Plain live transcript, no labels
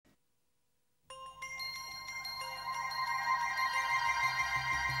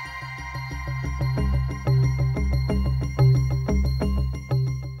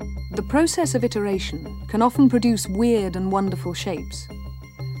The process of iteration can often produce weird and wonderful shapes.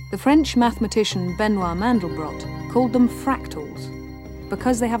 The French mathematician Benoit Mandelbrot called them fractals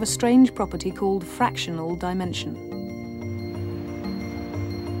because they have a strange property called fractional dimension.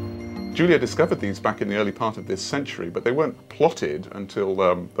 Julia discovered these back in the early part of this century, but they weren't plotted until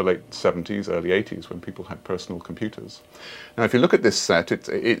the late 70s, early 80s, when people had personal computers. Now, if you look at this set,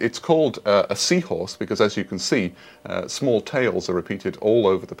 it's called a seahorse because, as you can see, small tails are repeated all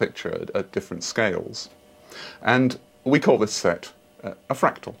over the picture at different scales. And we call this set a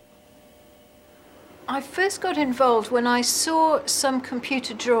fractal. I first got involved when I saw some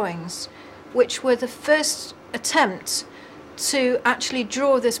computer drawings, which were the first attempts to actually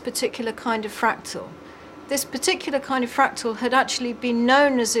draw this particular kind of fractal. This particular kind of fractal had actually been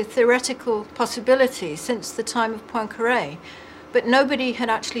known as a theoretical possibility since the time of Poincaré, but nobody had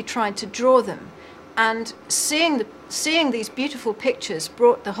actually tried to draw them. And seeing these beautiful pictures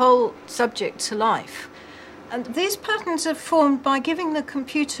brought the whole subject to life. And these patterns are formed by giving the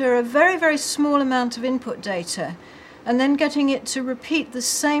computer a very, very small amount of input data and then getting it to repeat the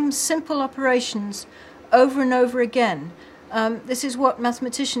same simple operations over and over again. This is what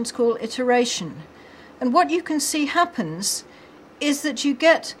mathematicians call iteration. And what you can see happens is that you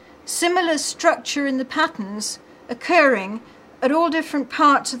get similar structure in the patterns occurring at all different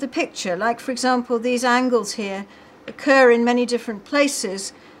parts of the picture. Like, for example, these angles here occur in many different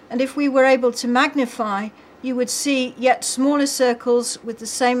places. And if we were able to magnify, you would see yet smaller circles with the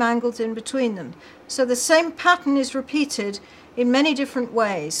same angles in between them. So the same pattern is repeated in many different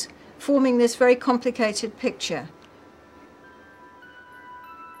ways, forming this very complicated picture.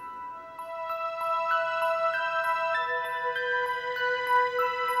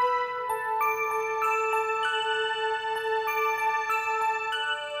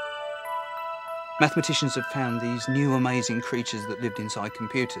 Mathematicians had found these new amazing creatures that lived inside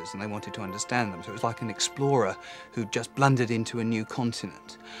computers and they wanted to understand them. So it was like an explorer who'd just blundered into a new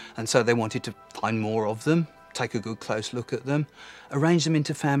continent. And so they wanted to find more of them, take a good close look at them, arrange them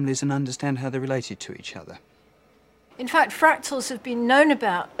into families and understand how they're related to each other. In fact, fractals have been known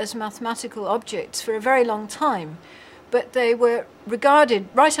about as mathematical objects for a very long time, but they were regarded,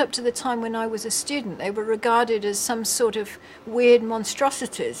 right up to the time when I was a student, they were regarded as some sort of weird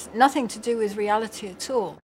monstrosities, nothing to do with reality at all.